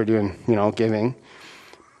credit for doing, giving.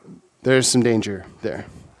 There's some danger there.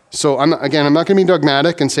 So I'm not going to be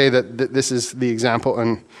dogmatic and say that this is the example,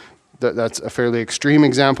 and that's a fairly extreme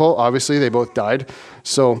example. Obviously, they both died.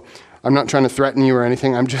 So I'm not trying to threaten you or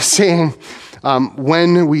anything. I'm just saying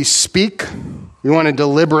when we speak, we want to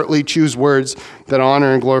deliberately choose words that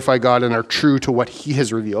honor and glorify God and are true to what he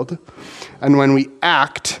has revealed. And when we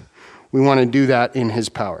act, we want to do that in his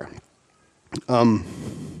power. I'm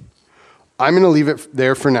going to leave it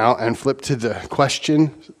there for now and flip to the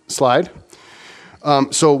question slide.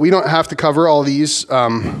 So we don't have to cover all these.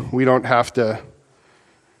 We don't have to,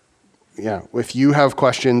 if you have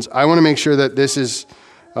questions, I want to make sure that this is,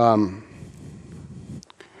 I'll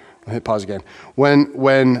hit pause again.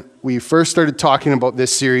 When we first started talking about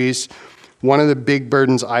this series, one of the big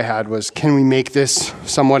burdens I had was, can we make this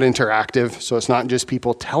somewhat interactive? So it's not just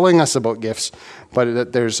people telling us about gifts, but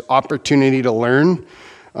that there's opportunity to learn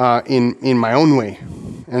in my own way.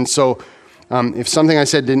 And so if something I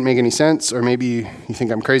said didn't make any sense, or maybe you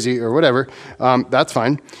think I'm crazy or whatever, that's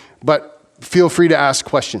fine. But feel free to ask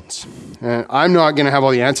questions. And I'm not going to have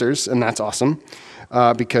all the answers, and that's awesome.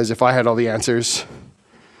 Because if I had all the answers,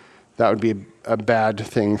 that would be a bad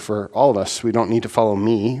thing for all of us. We don't need to follow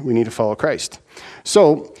me. We need to follow Christ.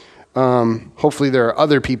 So hopefully there are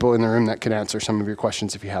other people in the room that can answer some of your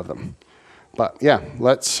questions if you have them. But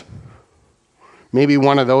maybe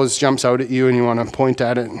one of those jumps out at you and you want to point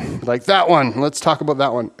at it like, that one, let's talk about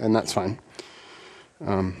that one. And that's fine.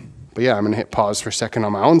 I'm going to hit pause for a second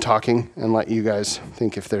on my own talking and let you guys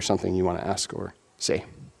think if there's something you want to ask or say.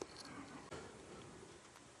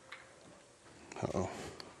 Oh,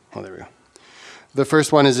 there we go. The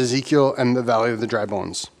first one is Ezekiel and the Valley of the Dry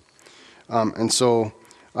Bones. And so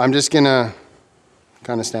I'm just going to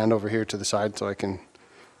kind of stand over here to the side so I can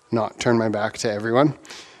not turn my back to everyone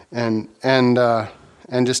and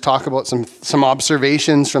just talk about some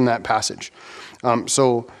observations from that passage. And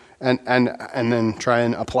then try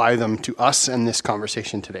and apply them to us and this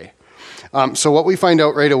conversation today. So what we find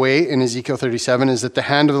out right away in Ezekiel 37 is that the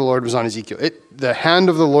hand of the Lord was on Ezekiel. The hand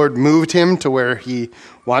of the Lord moved him to where he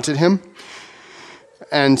wanted him.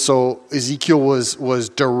 And so Ezekiel was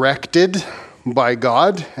directed by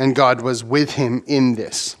God, and God was with him in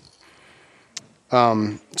this.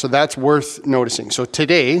 So that's worth noticing. So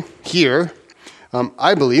today, here,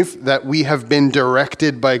 I believe that we have been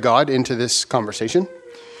directed by God into this conversation,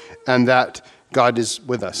 and that God is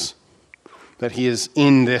with us, that he is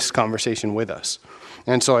in this conversation with us.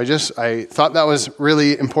 And so I thought that was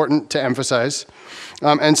really important to emphasize.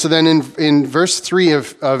 And so then in verse 3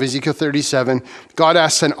 of Ezekiel 37, God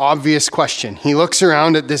asks an obvious question. He looks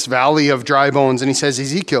around at this valley of dry bones, and he says,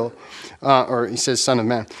 Ezekiel, or he says, Son of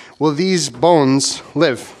man, will these bones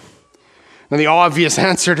live? Now, the obvious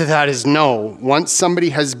answer to that is no. Once somebody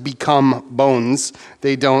has become bones,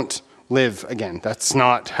 they don't live again. That's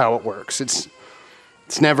not how it works. It's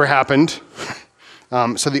never happened.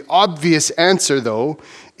 So the obvious answer, though,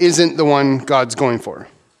 isn't the one God's going for.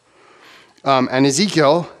 And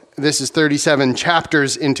Ezekiel, this is 37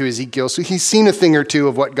 chapters into Ezekiel, so he's seen a thing or two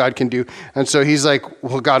of what God can do. And so he's like,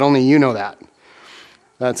 well, God, only you know that.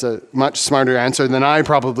 That's a much smarter answer than I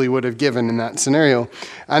probably would have given in that scenario.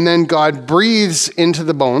 And then God breathes into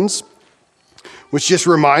the bones, which just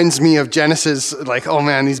reminds me of Genesis, like, oh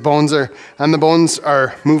man, the bones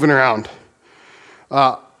are moving around.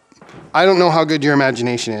 I don't know how good your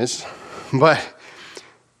imagination is, but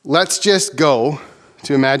let's just go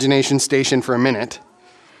to Imagination Station for a minute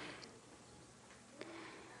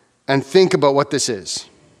and think about what this is.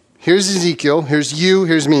 Here's Ezekiel, here's you,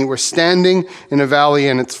 here's me. We're standing in a valley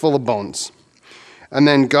and it's full of bones. And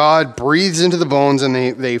then God breathes into the bones and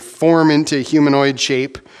they form into humanoid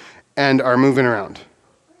shape and are moving around.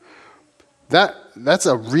 That's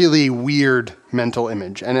a really weird mental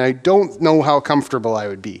image, and I don't know how comfortable I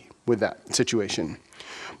would be with that situation.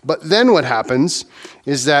 But then what happens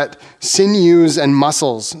is that sinews and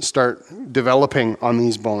muscles start developing on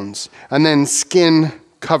these bones, and then skin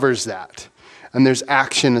covers that, and there's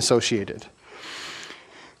action associated.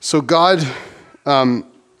 So God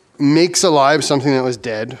makes alive something that was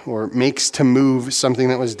dead, or makes to move something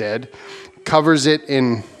that was dead, covers it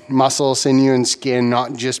in muscle, sinew, and skin,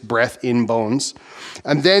 not just breath in bones.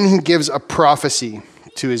 And then he gives a prophecy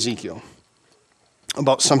to Ezekiel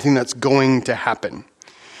about something that's going to happen.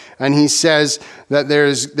 And he says that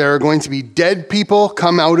there are going to be dead people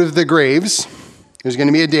come out of the graves. There's going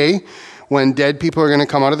to be a day when dead people are going to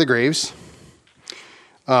come out of the graves.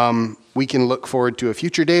 We can look forward to a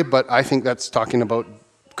future day, but I think that's talking about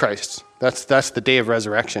Christ. That's the day of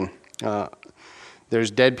resurrection. There's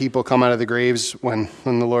dead people come out of the graves when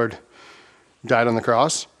the Lord died on the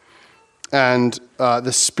cross. And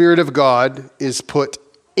the Spirit of God is put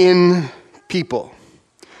in people.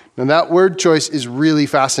 Now that word choice is really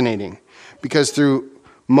fascinating, because through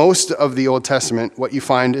most of the Old Testament, what you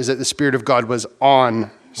find is that the Spirit of God was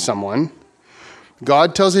on someone.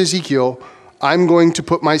 God tells Ezekiel, I'm going to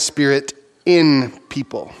put my Spirit in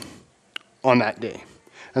people on that day.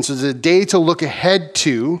 And so there's a day to look ahead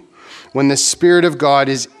to when the Spirit of God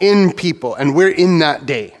is in people, and we're in that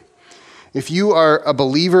day. If you are a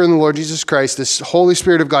believer in the Lord Jesus Christ, this Holy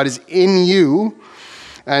Spirit of God is in you,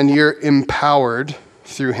 and you're empowered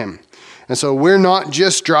through him. And so we're not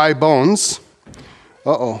just dry bones.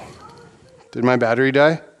 Uh-oh. Did my battery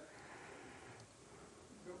die?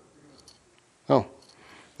 Oh,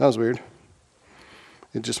 that was weird.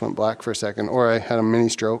 It just went black for a second, or I had a mini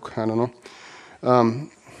stroke. I don't know.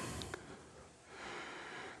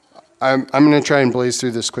 I'm going to try and blaze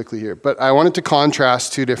through this quickly here, but I wanted to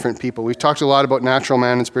contrast two different people. We've talked a lot about natural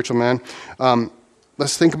man and spiritual man.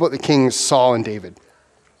 Let's think about the kings Saul and David.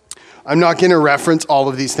 I'm not going to reference all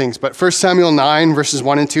of these things, but 1 Samuel 9 verses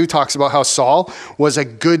 1 and 2 talks about how Saul was a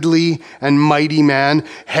goodly and mighty man,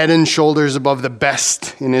 head and shoulders above the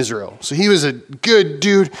best in Israel. So he was a good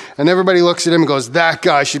dude, and everybody looks at him and goes, that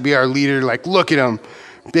guy should be our leader. Like, look at him.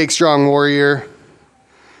 Big, strong warrior.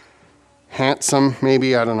 Handsome,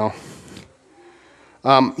 maybe, I don't know.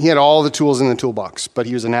 He had all the tools in the toolbox, but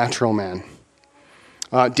he was a natural man.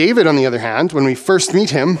 David, on the other hand, when we first meet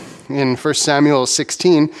him in 1 Samuel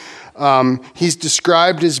 16, he's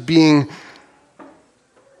described as being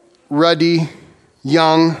ruddy,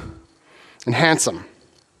 young, and handsome.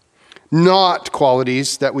 Not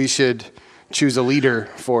qualities that we should choose a leader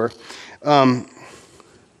for. A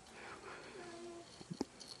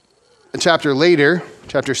chapter later,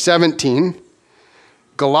 chapter 17,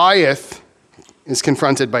 Goliath is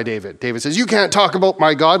confronted by David. David says, you can't talk about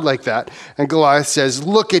my God like that. And Goliath says,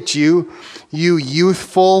 look at you, you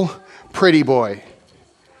youthful, pretty boy.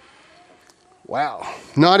 Wow.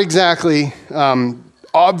 Not exactly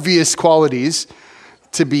obvious qualities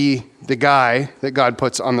to be the guy that God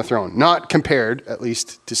puts on the throne. Not compared, at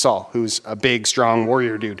least, to Saul, who's a big, strong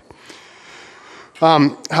warrior dude.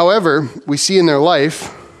 However, we see in their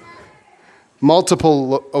life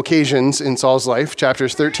multiple occasions in Saul's life,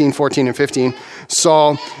 chapters 13, 14, and 15,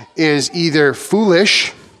 Saul is either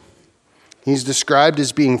foolish He's described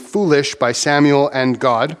as being foolish by Samuel and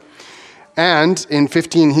God. And in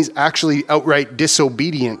 15, he's actually outright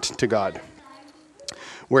disobedient to God,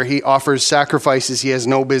 where he offers sacrifices he has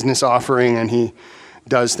no business offering, and he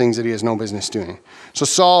does things that he has no business doing. So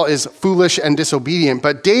Saul is foolish and disobedient,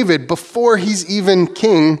 but David, before he's even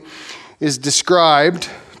king, is described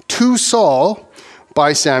to Saul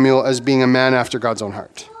by Samuel as being a man after God's own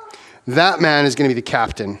heart. That man is going to be the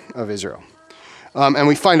captain of Israel. And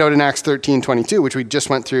we find out in Acts 13:22, which we just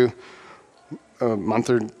went through a month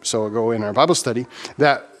or so ago in our Bible study,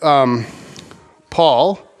 that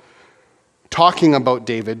Paul, talking about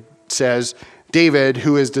David, says, David,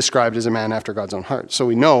 who is described as a man after God's own heart. So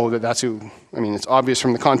we know that that's who, it's obvious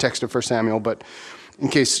from the context of 1 Samuel, but in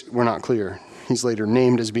case we're not clear, he's later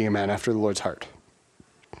named as being a man after the Lord's heart.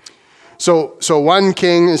 So one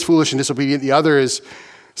king is foolish and disobedient, the other is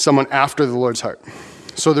someone after the Lord's heart.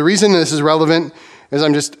 So the reason this is relevant is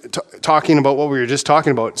I'm just talking about what we were just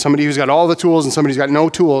talking about. Somebody who's got all the tools and somebody who's got no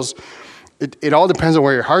tools. It all depends on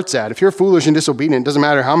where your heart's at. If you're foolish and disobedient, it doesn't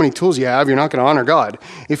matter how many tools you have, you're not going to honor God.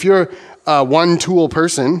 If you're a one-tool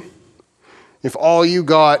person, if all you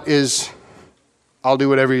got is, I'll do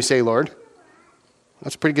whatever you say, Lord,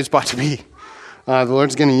 that's a pretty good spot to be. The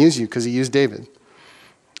Lord's going to use you because he used David.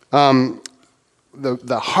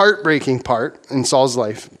 The heartbreaking part in Saul's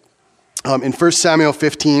life, in 1 Samuel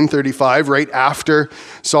 15:35, right after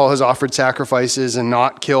Saul has offered sacrifices and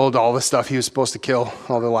not killed all the stuff he was supposed to kill,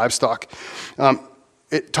 all the livestock,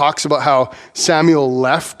 it talks about how Samuel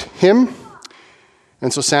left him.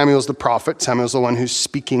 And so Samuel's the prophet. Samuel's the one who's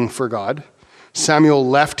speaking for God. Samuel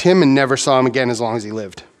left him and never saw him again as long as he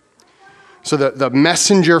lived. So the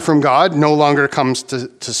messenger from God no longer comes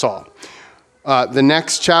to Saul. The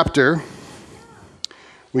next chapter,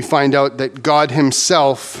 we find out that God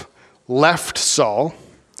himself left Saul,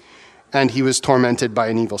 and he was tormented by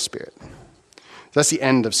an evil spirit. That's the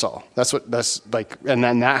end of Saul. And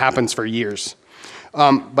then that happens for years.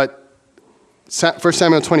 But 1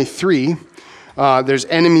 Samuel 23, there's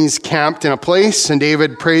enemies camped in a place, and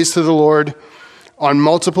David prays to the Lord on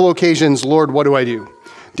multiple occasions, Lord, what do I do?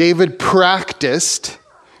 David practiced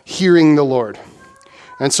hearing the Lord.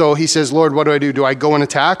 And so he says, Lord, what do I do? Do I go and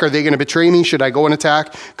attack? Are they going to betray me? Should I go and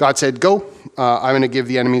attack? God said, go. I'm going to give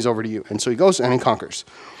the enemies over to you. And so he goes and he conquers.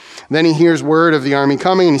 Then he hears word of the army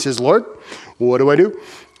coming and he says, Lord, what do I do?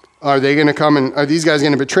 Are they going to come and are these guys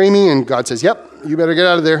going to betray me? And God says, yep, you better get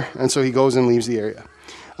out of there. And so he goes and leaves the area.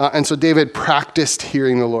 And so David practiced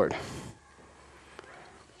hearing the Lord.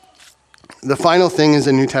 The final thing is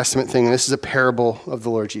a New Testament thing, and this is a parable of the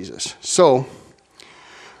Lord Jesus. So,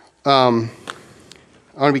 I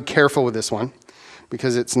want to be careful with this one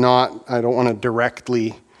because I don't want to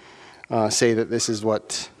directly say that this is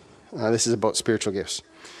about spiritual gifts.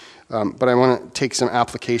 But I want to take some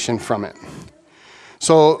application from it.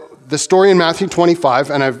 So the story in Matthew 25,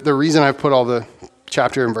 and the reason I've put all the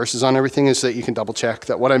chapter and verses on everything is so that you can double check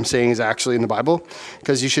that what I'm saying is actually in the Bible,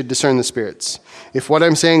 because you should discern the spirits. If what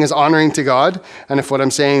I'm saying is honoring to God, and if what I'm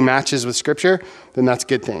saying matches with Scripture, then that's a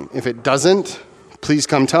good thing. If it doesn't, please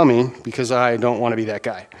come tell me, because I don't want to be that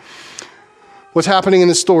guy. What's happening in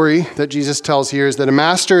the story that Jesus tells here is that a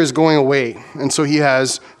master is going away, and so he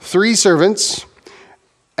has 3 servants,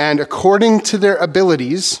 and according to their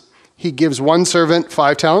abilities, he gives one servant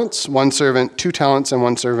 5 talents, one servant 2 talents, and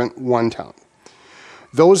one servant 1 talent.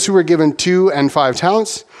 Those who were given 2 and 5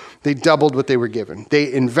 talents, they doubled what they were given.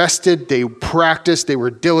 They invested, they practiced, they were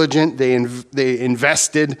diligent, they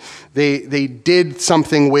invested, they did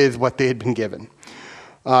something with what they had been given.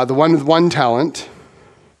 The one with 1 talent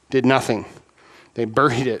did nothing. They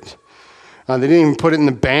buried it. They didn't even put it in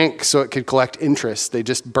the bank so it could collect interest. They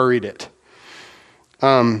just buried it.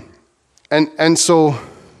 And so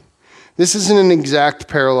this isn't an exact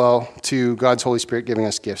parallel to God's Holy Spirit giving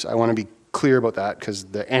us gifts. I want to be clear about that because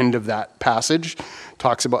the end of that passage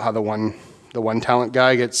talks about how the one talent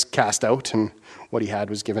guy gets cast out and what he had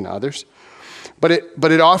was given to others. But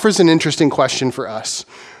it offers an interesting question for us.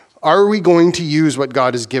 Are we going to use what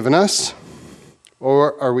God has given us,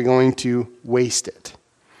 or are we going to waste it?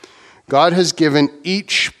 God has given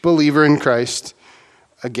each believer in Christ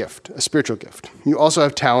a gift, a spiritual gift. You also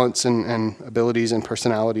have talents and abilities and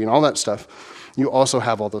personality and all that stuff. You also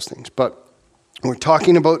have all those things. But we're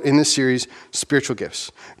talking about in this series spiritual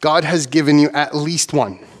gifts. God has given you at least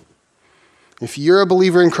one. If you're a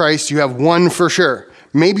believer in Christ, you have one for sure.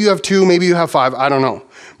 Maybe you have 2, maybe you have 5, I don't know.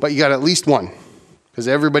 But you got at least one, because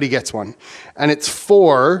everybody gets one. And it's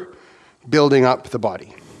for building up the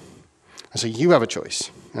body. And so you have a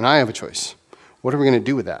choice, and I have a choice. What are we going to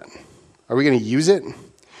do with that? Are we going to use it?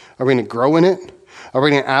 Are we going to grow in it? Are we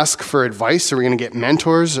going to ask for advice? Are we going to get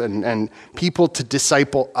mentors and people to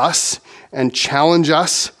disciple us and challenge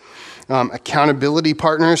us? Accountability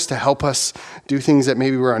partners to help us do things that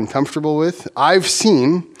maybe we're uncomfortable with. I've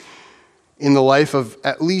seen in the life of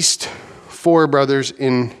at least 4 brothers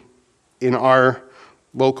in our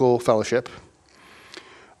local fellowship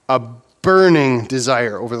a burning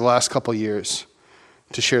desire over the last couple years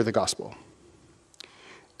to share the gospel.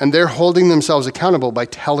 And they're holding themselves accountable by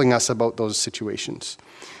telling us about those situations.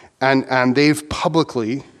 And they've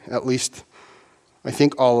publicly, at least I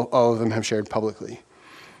think all of them have shared publicly,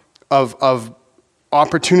 of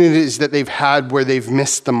opportunities that they've had where they've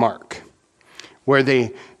missed the mark, where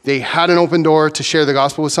they had an open door to share the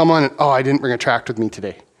gospel with someone, and, I didn't bring a tract with me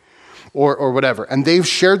today, or whatever. And they've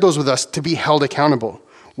shared those with us to be held accountable.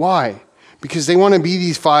 Why? Because they want to be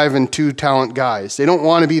these 5 and 2 talent guys. They don't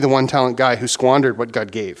want to be the 1 talent guy who squandered what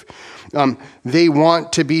God gave. They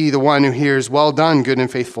want to be the one who hears, "Well done, good and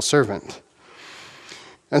faithful servant."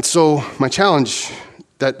 And so my challenge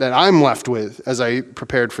that I'm left with as I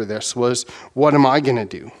prepared for this was, what am I going to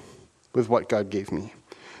do with what God gave me?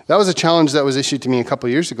 That was a challenge that was issued to me a couple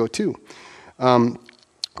years ago too,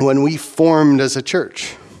 when we formed as a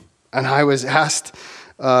church. And I was asked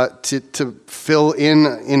to fill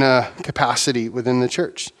in a capacity within the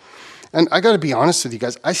church. And I got to be honest with you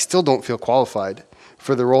guys, I still don't feel qualified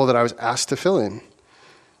for the role that I was asked to fill in.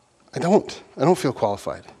 I don't feel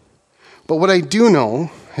qualified. But what I do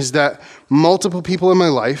know is that multiple people in my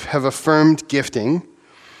life have affirmed gifting,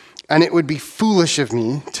 and it would be foolish of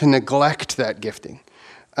me to neglect that gifting.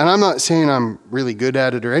 And I'm not saying I'm really good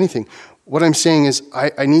at it or anything. What I'm saying is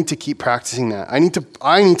I need to keep practicing that. I need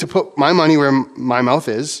to put my money where my mouth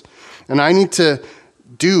is, and I need to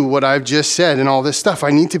do what I've just said and all this stuff.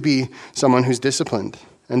 I need to be someone who's disciplined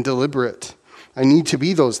and deliberate. I need to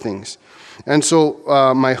be those things. And so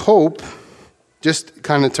my hope, just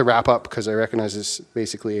kind of to wrap up, because I recognize it's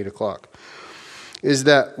basically 8 o'clock, is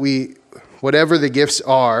that whatever the gifts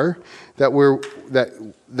are that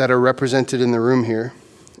are represented in the room here,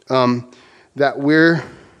 that we're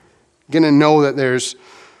going to know that there's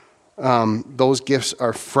those gifts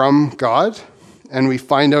are from God, and we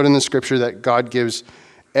find out in the scripture that God gives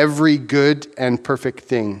every good and perfect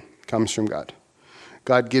thing comes from God.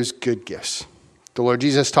 God gives good gifts. The Lord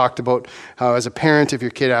Jesus talked about how as a parent, if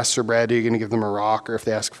your kid asks for bread, are you going to give them a rock? Or if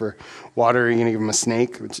they ask for water, are you going to give them a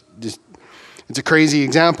snake? It's a crazy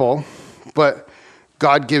example, but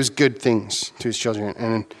God gives good things to his children.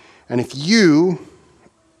 And if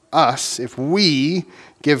we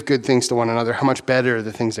give good things to one another, how much better are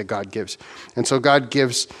the things that God gives? And so God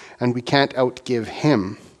gives, and we can't outgive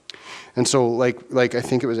him. And so like I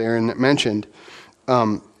think it was Aaron that mentioned,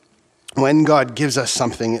 when God gives us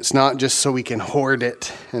something, it's not just so we can hoard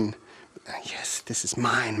it and, yes, this is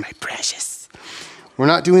mine, my precious. We're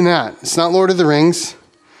not doing that. It's not Lord of the Rings.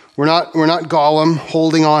 We're not Gollum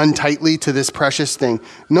holding on tightly to this precious thing.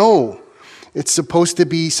 No, it's supposed to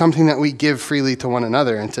be something that we give freely to one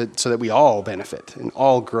another, and so that we all benefit and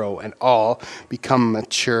all grow and all become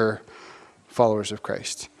mature followers of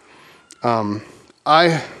Christ.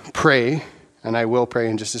 I pray, and I will pray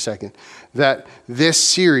in just a second, that this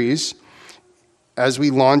series, as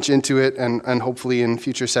we launch into it, and hopefully in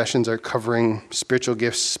future sessions are covering spiritual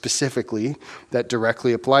gifts specifically that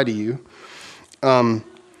directly apply to you,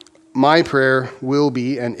 my prayer will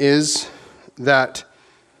be and is that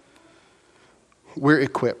we're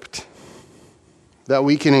equipped, that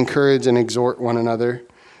we can encourage and exhort one another,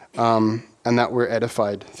 and that we're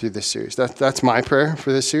edified through this series. That's my prayer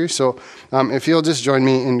for this series. So if you'll just join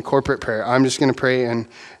me in corporate prayer, I'm just going to pray and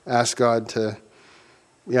ask God to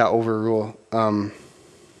overrule.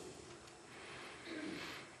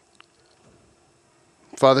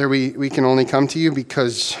 Father, we can only come to you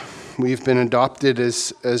because we've been adopted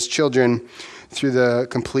as children through the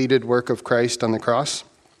completed work of Christ on the cross.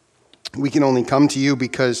 We can only come to you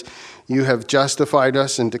because you have justified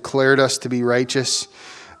us and declared us to be righteous.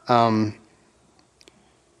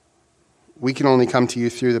 We can only come to you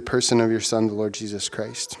through the person of your Son, the Lord Jesus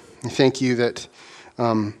Christ. I thank you that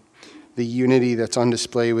the unity that's on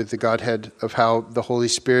display with the Godhead of how the Holy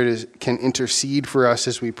Spirit can intercede for us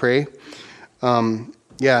as we pray. And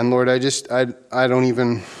Lord, I don't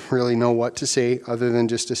even really know what to say other than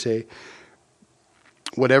just to say,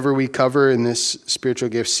 whatever we cover in this spiritual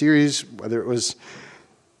gift series, whether it was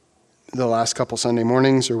the last couple Sunday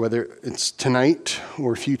mornings or whether it's tonight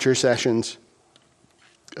or future sessions,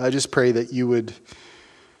 I just pray that you would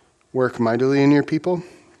work mightily in your people,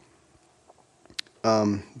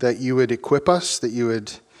 that you would equip us, that you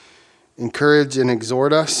would encourage and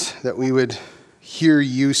exhort us, that we would hear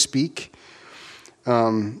you speak,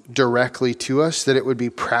 directly to us, that it would be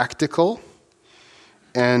practical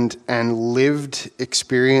and lived,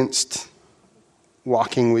 experienced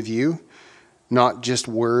walking with you, not just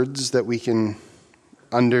words that we can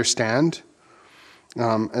understand.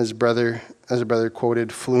 As a brother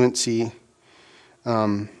quoted, fluency. We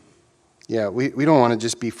don't want to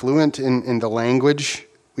just be fluent in the language.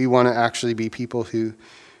 We want to actually be people who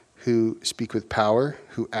speak with power,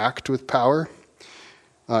 who act with power,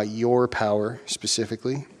 your power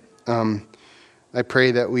specifically. I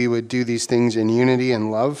pray that we would do these things in unity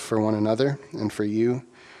and love for one another and for you.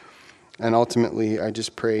 And ultimately, I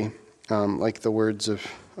just pray, like the words of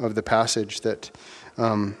the passage, that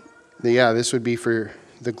this would be for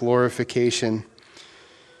the glorification.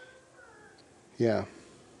 Yeah.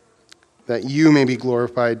 That you may be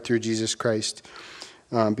glorified through Jesus Christ,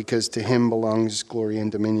 because to him belongs glory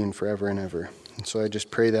and dominion forever and ever. And so I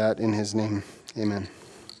just pray that in his name. Amen.